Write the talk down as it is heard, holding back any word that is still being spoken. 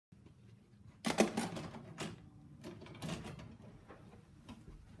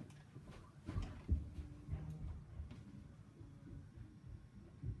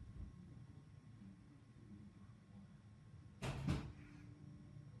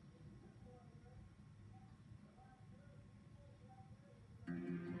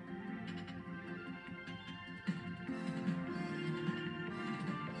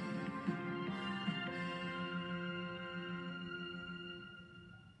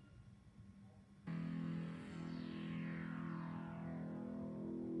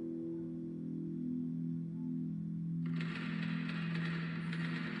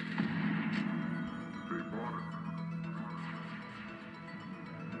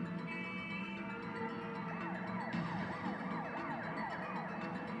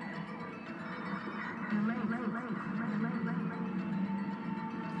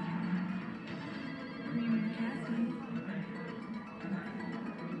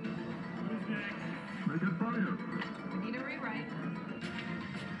Make it fire. Need a rewrite.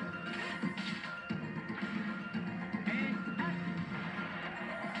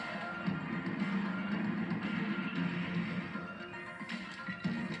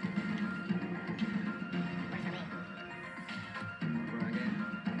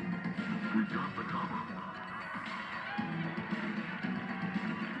 We got the cover.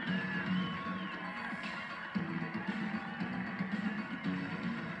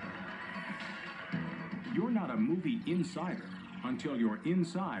 You're not a movie insider until you're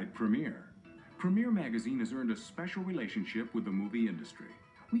inside Premiere. Premiere Magazine has earned a special relationship with the movie industry.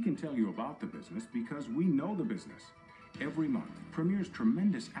 We can tell you about the business because we know the business. Every month, Premiere's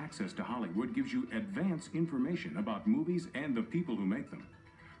tremendous access to Hollywood gives you advance information about movies and the people who make them.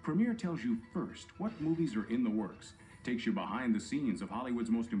 Premiere tells you first what movies are in the works, takes you behind the scenes of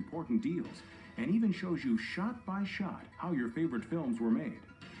Hollywood's most important deals, and even shows you shot by shot how your favorite films were made.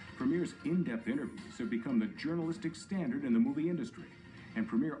 Premiere's in-depth interviews have become the journalistic standard in the movie industry, and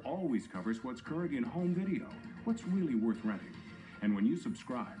Premiere always covers what's current in home video, what's really worth renting. And when you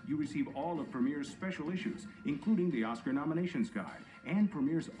subscribe, you receive all of Premiere's special issues, including the Oscar nominations guide and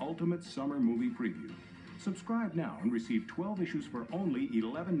Premiere's ultimate summer movie preview. Subscribe now and receive 12 issues for only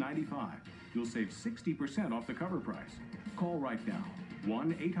 $11.95. You'll save 60% off the cover price. Call right now,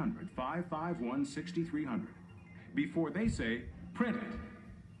 1-800-551-6300. Before they say, print it,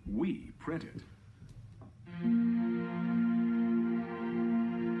 we print it.